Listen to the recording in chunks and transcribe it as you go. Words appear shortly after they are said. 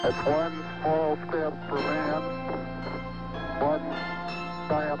It's one small step for man, one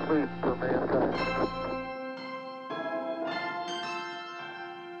giant leap for mankind.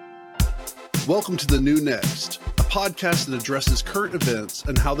 Welcome to The New Next, a podcast that addresses current events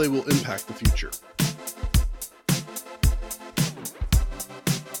and how they will impact the future.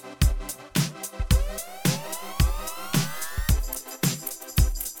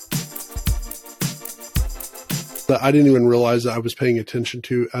 That I didn't even realize that I was paying attention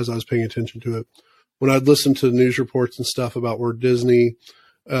to as I was paying attention to it. When I'd listened to news reports and stuff about where Disney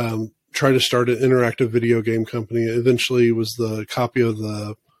tried to start an interactive video game company, it eventually was the copy of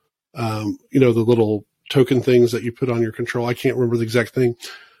the, the little token things that you put on your control. I can't remember the exact thing,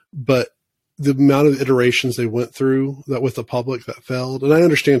 but the amount of iterations they went through that with the public that failed. And I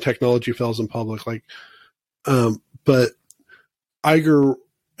understand technology fails in public, but Iger,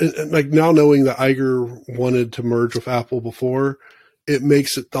 and like now knowing that Iger wanted to merge with Apple before, it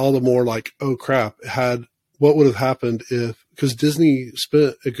makes it all the more like, oh crap, what would have happened because Disney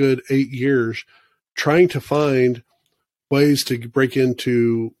spent a good 8 years trying to find ways to break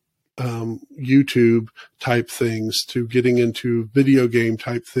into YouTube type things, to getting into video game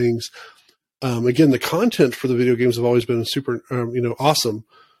type things. Again, the content for the video games have always been super, awesome,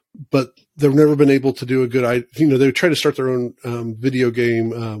 but they've never been able to do a good, they try to start their own video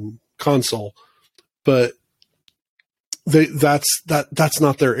game console, but that's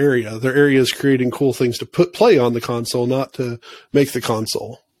not their area. Their area is creating cool things to play on the console, not to make the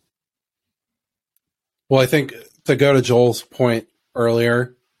console. Well, I think to go to Joel's point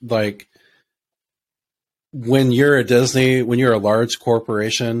earlier, like when you're a large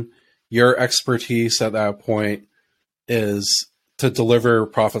corporation, your expertise at that point is to deliver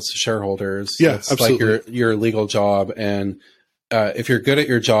profits to shareholders. Yeah, it's absolutely. Like your legal job. And if you're good at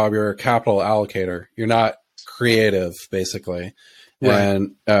your job, you're a capital allocator. You're not creative, basically. Right.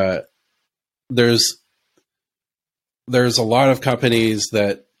 And there's a lot of companies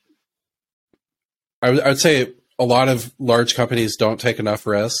that I would say a lot of large companies don't take enough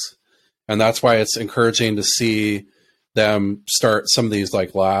risks. And that's why it's encouraging to see them start some of these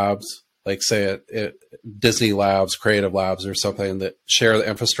like labs, like say it Disney Labs, Creative Labs or something that share the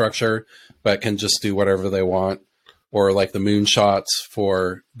infrastructure, but can just do whatever they want. Or like the moonshots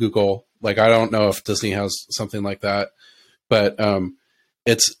for Google. Like, I don't know if Disney has something like that, but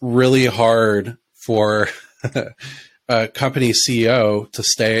it's really hard for a company CEO to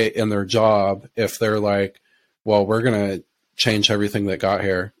stay in their job if they're like, well, we're going to change everything that got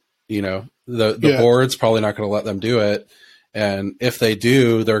here. The board's probably not going to let them do it. And if they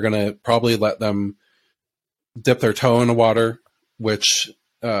do, they're going to probably let them dip their toe in the water, which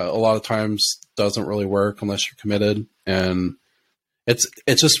a lot of times doesn't really work unless you're committed. And it's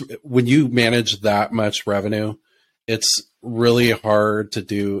just when you manage that much revenue, it's really hard to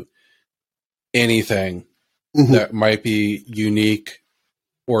do anything that might be unique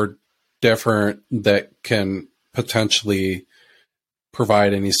or different that can potentially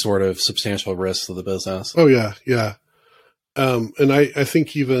provide any sort of substantial risk to the business. Oh yeah. Yeah. And I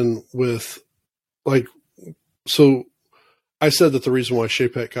think even with I said that the reason why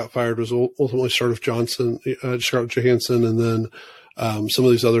Chapek got fired was ultimately Scarlett Johansson, and then some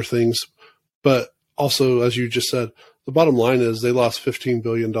of these other things. But also, as you just said, the bottom line is they lost $15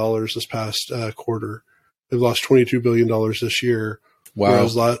 billion this past quarter. They've lost $22 billion this year. Wow.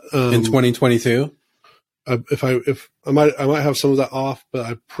 In 2022? If I might have some of that off, but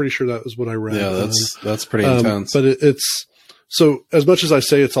I'm pretty sure that was what I read. Yeah, that's pretty intense. But it's so as much as I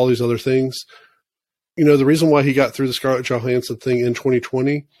say it's all these other things, the reason why he got through the Scarlett Johansson thing in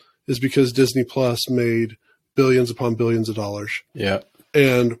 2020 is because Disney Plus made billions upon billions of dollars. Yeah.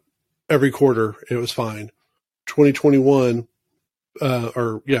 And every quarter it was fine. 2021,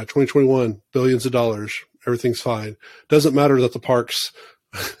 billions of dollars. Everything's fine. Doesn't matter that the parks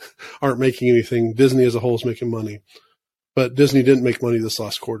aren't making anything. Disney as a whole is making money. But Disney didn't make money this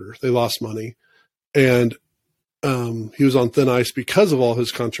last quarter. They lost money. And he was on thin ice because of all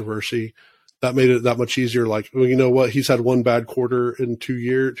his controversy. That made it that much easier. Like, well, you know what? He's had one bad quarter in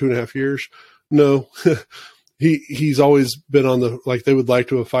 2.5 years. No, he's always been on they would like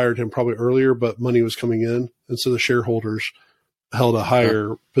to have fired him probably earlier, but money was coming in. And so the shareholders held a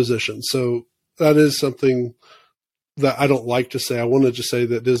higher position. So that is something that I don't like to say. I wanted to say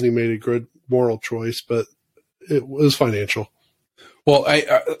that Disney made a good moral choice, but it was financial. Well,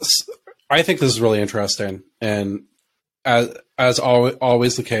 I think this is really interesting. And as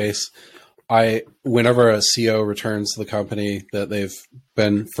always the case, whenever a CEO returns to the company that they've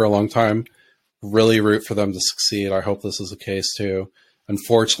been for a long time, really root for them to succeed. I hope this is the case too.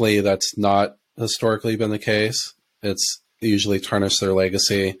 Unfortunately, that's not historically been the case. It's usually tarnish their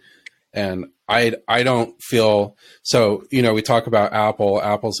legacy. And I don't feel so. We talk about Apple.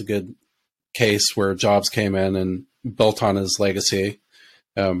 Apple's a good case where Jobs came in and built on his legacy.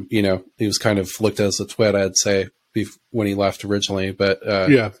 He was kind of looked at as a twit, I'd say, when he left originally. But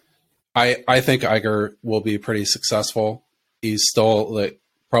I think Iger will be pretty successful. He's still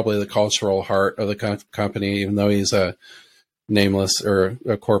probably the cultural heart of the company, even though he's a nameless or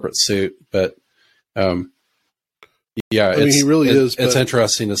a corporate suit. But he really is. It's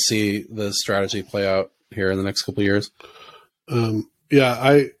interesting to see the strategy play out here in the next couple of years. I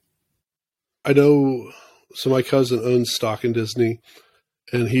know. So my cousin owns stock in Disney,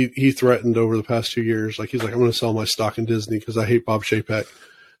 and he threatened over the past 2 years, he's like, I'm going to sell my stock in Disney because I hate Bob Chapek.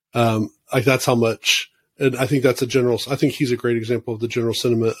 That's how much, and I think that's I think he's a great example of the general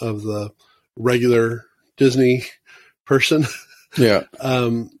sentiment of the regular Disney person. Yeah.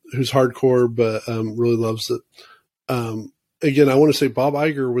 Who's hardcore, but really loves it. Again, I want to say Bob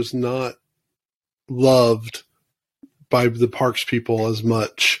Iger was not loved by the parks people as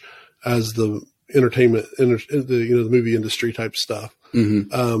much as the entertainment, the movie industry type stuff.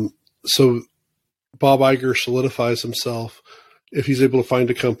 Mm-hmm. So Bob Iger solidifies himself if he's able to find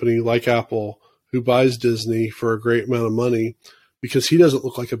a company like Apple who buys Disney for a great amount of money, because he doesn't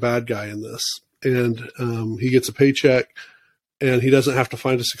look like a bad guy in this. And he gets a paycheck, and he doesn't have to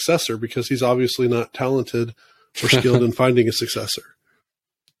find a successor because he's obviously not talented or skilled in finding a successor.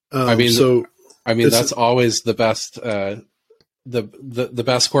 That's always the best, the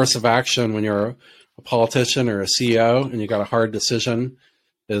best course of action when you're a politician or a CEO and you got a hard decision,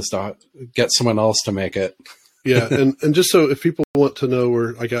 is to get someone else to make it. Yeah. And just so if people want to know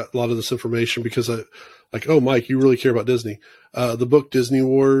where I got a lot of this information, because oh, Mike, you really care about Disney. The book Disney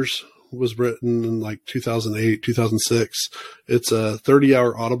Wars was written in 2008, 2006. It's a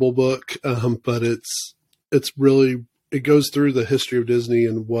 30-hour Audible book. But it goes through the history of Disney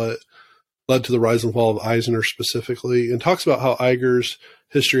and what led to the rise and fall of Eisner specifically, and talks about how Iger's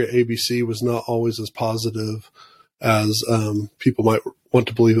history at ABC was not always as positive as people might want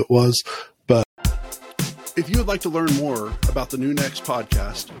to believe it was. But if you would like to learn more about the New Next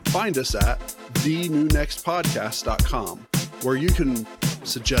podcast, find us at thenewnextpodcast.com, where you can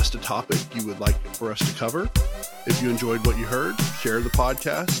suggest a topic you would like for us to cover. If you enjoyed what you heard, share the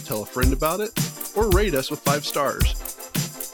podcast, tell a friend about it, or rate us with 5 stars.